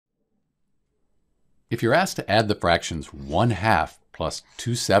If you're asked to add the fractions 1/2 plus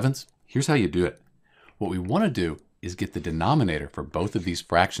 2/7, here's how you do it. What we want to do is get the denominator for both of these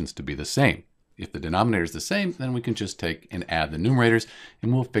fractions to be the same. If the denominator is the same, then we can just take and add the numerators,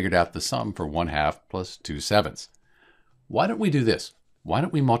 and we'll figure out the sum for 1/2 plus 2/7. Why don't we do this? Why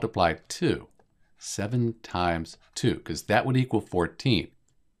don't we multiply 2? 7 times 2, because that would equal 14.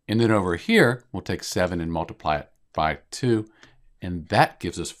 And then over here, we'll take 7 and multiply it by 2, and that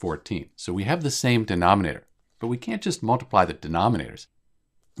gives us 14. So we have the same denominator, but we can't just multiply the denominators.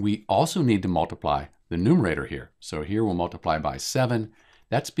 We also need to multiply the numerator here. So here we'll multiply by 7.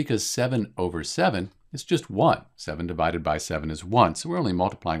 That's because 7 over 7 is just 1. 7 divided by 7 is 1, so we're only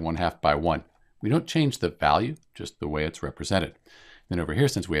multiplying 1/2 by 1. We don't change the value, just the way it's represented. Then over here,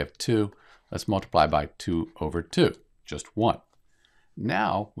 since we have 2, let's multiply by 2 over 2, just 1.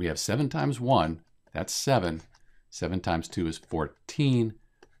 Now we have 7 times 1, that's 7. 7 times 2 is 14,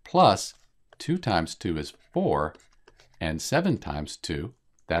 plus 2 times 2 is 4, and 7 times 2,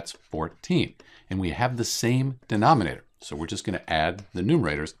 that's 14. And we have the same denominator, so we're just going to add the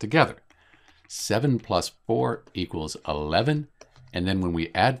numerators together. 7 plus 4 equals 11, and then when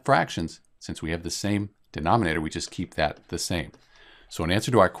we add fractions, since we have the same denominator, we just keep that the same. So in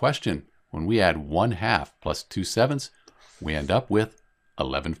answer to our question, when we add 1/2 plus 2/7, we end up with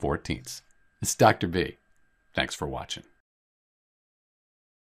 11/14. It's Dr. B. Thanks for watching.